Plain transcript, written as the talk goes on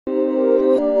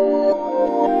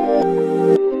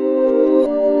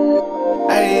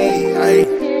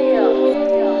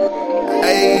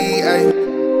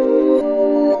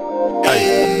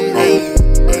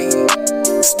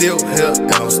Still here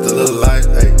and I'm still alive,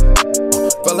 ayy.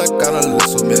 Felt like I done lived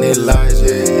so many lives,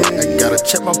 yeah. I gotta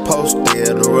check my post,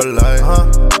 dead or alive,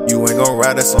 You ain't gon'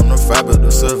 ride us on the fiber to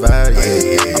survive,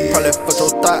 yeah. I probably fucked your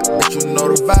thought, bitch, you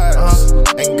know the vibes.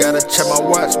 Ain't gotta check my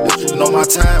watch, bitch, you know my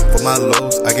time. For my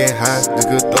lows, I get high, the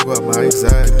good dope up my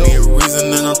anxiety. Be a reason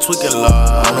and I'm tweaking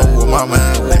live. I don't know what my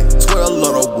mind like. 12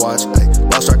 little watch, ayy.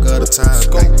 Lost track of the time,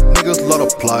 ayy. Niggas love the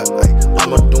plot, ayy.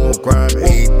 I'ma do him grind,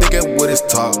 ayy. Thinking with his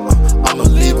talk, I'ma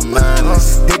leave him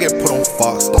mindless. He get put on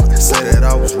Fox, say that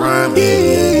I was rhyming.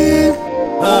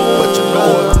 But you know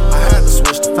what? I had to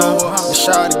switch the floor. The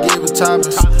shawty gave it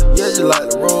toppings. Yeah, you like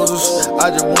the roses.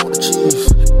 I just want the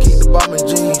cheese. Keep the bomb in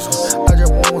jeans. I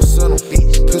just want to send them.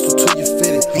 Pistol to your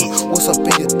fitted. What's up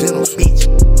in your denim?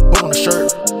 Put on the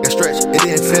shirt. Got stretch. It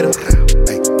didn't fit him.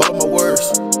 Hey, follow my words.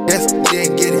 Yes, he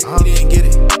didn't get it. He didn't get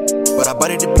it. But I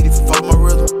bought it to beat it. Follow my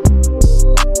rhythm.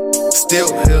 Still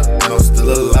here and I'm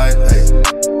still alive. Hey,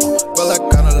 felt like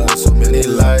I done lived so many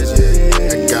lives.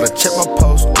 Yeah, I gotta check my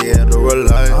post, dead or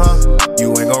alive.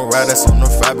 You ain't gon' ride us on the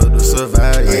fiber to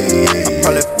survive. Yeah, I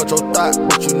probably fucked your thought,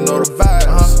 but you know the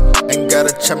vibes. Ain't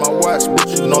gotta check my watch, but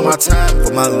you know my time.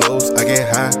 For my lows, I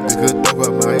get high. The good dope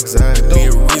up my anxiety.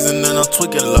 Be a reason and I'm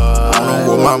tweaking live. I don't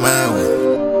know what my mind with.